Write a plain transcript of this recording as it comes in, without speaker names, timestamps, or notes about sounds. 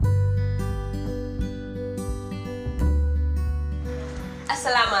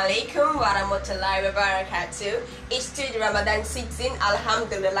Assalamu alaikum warahmatullahi wabarakatuh. It's still the Ramadan season,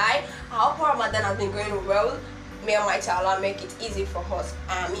 alhamdulillah. I hope Ramadan has been going well. May Almighty Allah make it easy for us.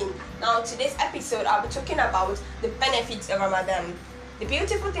 Ameen. Now, today's episode, I'll be talking about the benefits of Ramadan. The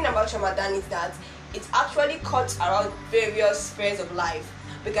beautiful thing about Ramadan is that it actually cuts around various spheres of life.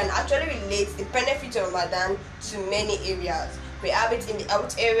 We can actually relate the benefits of Ramadan to many areas. We have it in the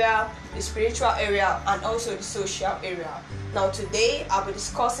health area, the spiritual area, and also the social area. Now today, I'll be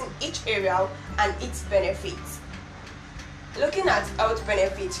discussing each area and its benefits. Looking at health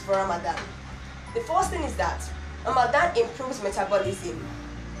benefits for Ramadan. The first thing is that Ramadan improves metabolism.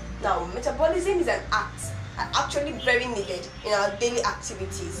 Now, metabolism is an act actually very needed in our daily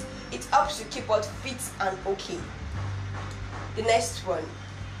activities. It helps to keep us fit and okay. The next one.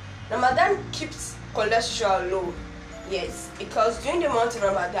 Ramadan keeps cholesterol low. Yes, because during the month of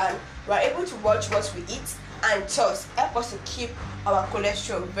Ramadan, we are able to watch what we eat and thus help us to keep our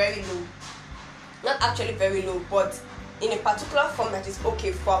cholesterol very low. Not actually very low, but in a particular form that is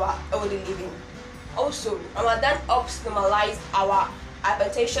okay for our healthy living. Also, Ramadan helps normalize our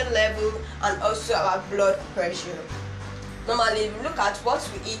hypertension level and also our blood pressure. Normally, if we look at what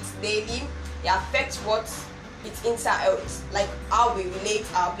we eat daily, it affects what it's inside health, like how we relate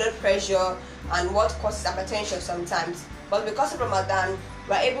our blood pressure and what causes hypertension sometimes. But because of Ramadan,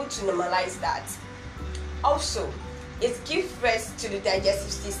 we're able to normalize that. Also, it gives rest to the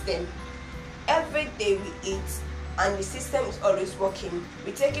digestive system. Every day we eat and the system is always working.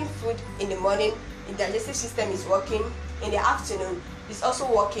 We're taking food in the morning, the digestive system is working. In the afternoon, it's also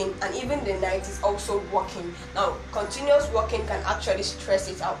working, and even the night is also working. Now, continuous working can actually stress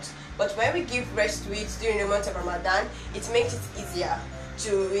it out. But when we give rest to it during the month of Ramadan, it makes it easier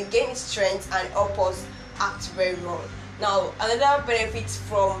to regain its strength and help us act very well. Now, another benefit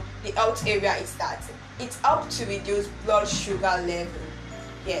from the health area is that it helps to reduce blood sugar level.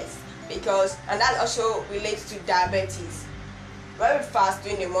 Yes, because, and that also relates to diabetes. When we fast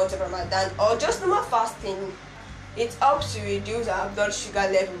during the month of Ramadan or just normal fasting, it helps to reduce our blood sugar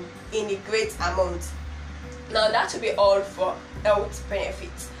level in a great amount. Now, that will be all for health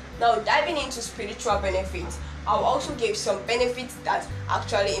benefits. Now, diving into spiritual benefits, I'll also give some benefits that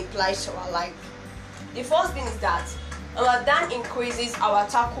actually implies to our life. The first thing is that Ramadan increases our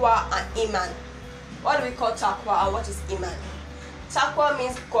taqwa and iman. What do we call taqwa and what is iman? Taqwa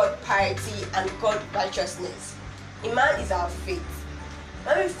means God piety and God righteousness. Iman is our faith.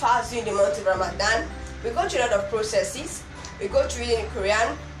 When we fast during the month of Ramadan, we go through a lot of processes. We go through reading the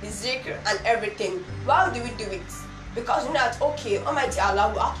Quran, the zikr, and everything. Why do we do it? Because we know that, okay, Almighty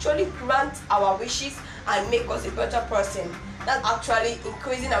Allah will actually grant our wishes and make us a better person. That's actually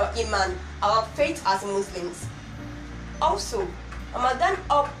increasing our iman, our faith as Muslims. Also, Ramadan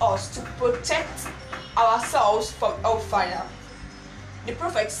helps us to protect ourselves from hellfire. The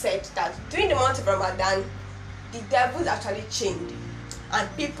Prophet said that during the month of Ramadan, the devil is actually chained,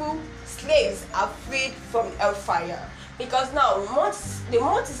 and people, slaves, are freed from hellfire. Because now, the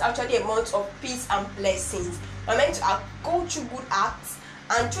month is actually a month of peace and blessings. We're meant to go through good acts,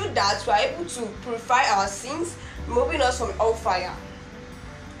 and through that, we are able to purify our sins, removing us from hellfire.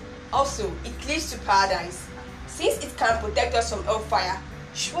 Also, it leads to paradise. Since it can protect us from hellfire,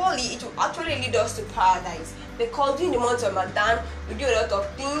 surely it will actually lead us to paradise. Because during the month of Ramadan, we do a lot of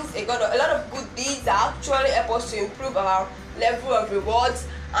things, a lot of good deeds that actually help us to improve our level of rewards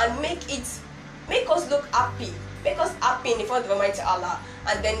and make us look happy. Make us happy in the front of Almighty Allah,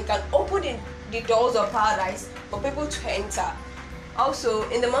 and then it can open the doors of paradise for people to enter. Also,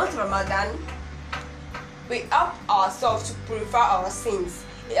 in the month of Ramadan, we help ourselves to purify our sins.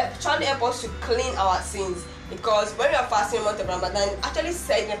 It actually helps us to clean our sins, because when we are fasting in the month of Ramadan, it actually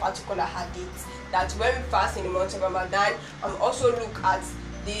said in a particular hadith that when we fast in the month of Ramadan and also look at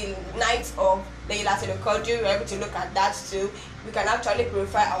the night of Laylatul Qadr, we're able to look at that too. We can actually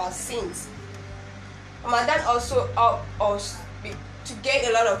purify our sins. Ramadan also helps us to gain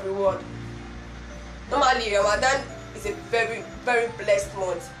a lot of reward. Normally, Ramadan is a very, very blessed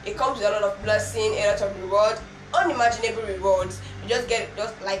month. It comes with a lot of blessing, a lot of reward, unimaginable rewards. You just get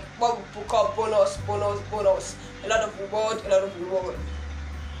just like what we call bonus. A lot of reward.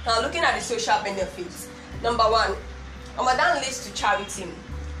 Now, looking at the social benefits. Number one, Ramadan leads to charity.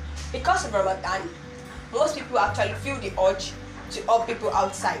 Because of Ramadan, most people actually feel the urge to help people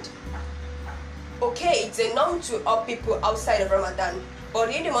outside. Okay, it's a norm to help people outside of Ramadan, but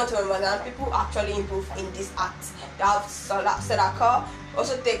in the month of Ramadan, people actually improve in this act. They have sadaqah,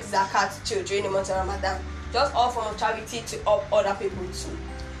 also take zakat too during the month of Ramadan. Just all form of charity to help other people too.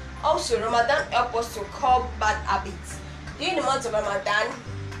 Also, Ramadan helps us to curb bad habits. During the month of Ramadan,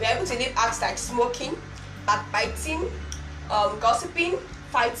 we're able to leave acts like smoking, backbiting, gossiping,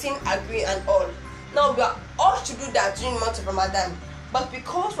 fighting, arguing, and all. Now we are all to do that during the month of Ramadan, but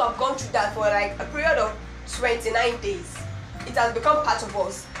because we have gone through that for like a period of 29 days, it has become part of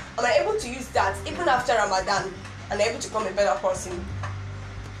us, and I'm able to use that even after Ramadan, and I'm able to become a better person.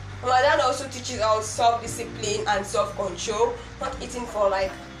 Ramadan also teaches us self-discipline and self-control. Not eating for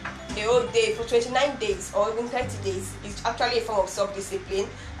like a whole day for 29 days or even 30 days is actually a form of self-discipline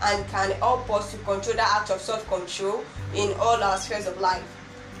and can help us to control that act of self-control in all our spheres of life.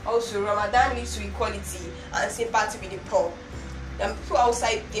 Also, Ramadan leads to equality and sympathy with the poor. There are people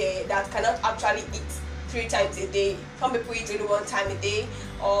outside there that cannot actually eat 3 times a day. Some people eat only 1 time a day,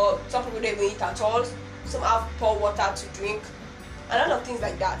 or some people don't even eat at all. Some have poor water to drink. A lot of things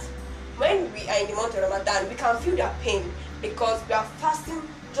like that. When we are in the month of Ramadan, we can feel their pain because we are fasting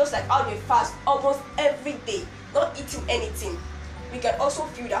just like how we fast almost every day, not eating anything. We can also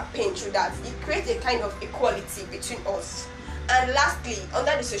feel that pain through that. It creates a kind of equality between us. And lastly,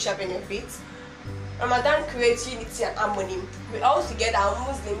 under the social benefits, Ramadan creates unity and harmony. We all together,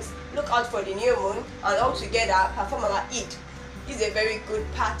 Muslims, look out for the new moon and all together perform our Eid. This is a very good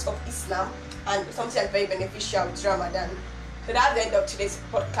part of Islam and something that's very beneficial to Ramadan. So that's the end of today's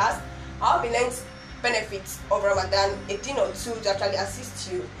podcast. I hope you learned benefits of Ramadan, a thing or two to actually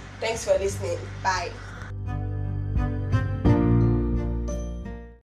assist you. Thanks for listening. Bye.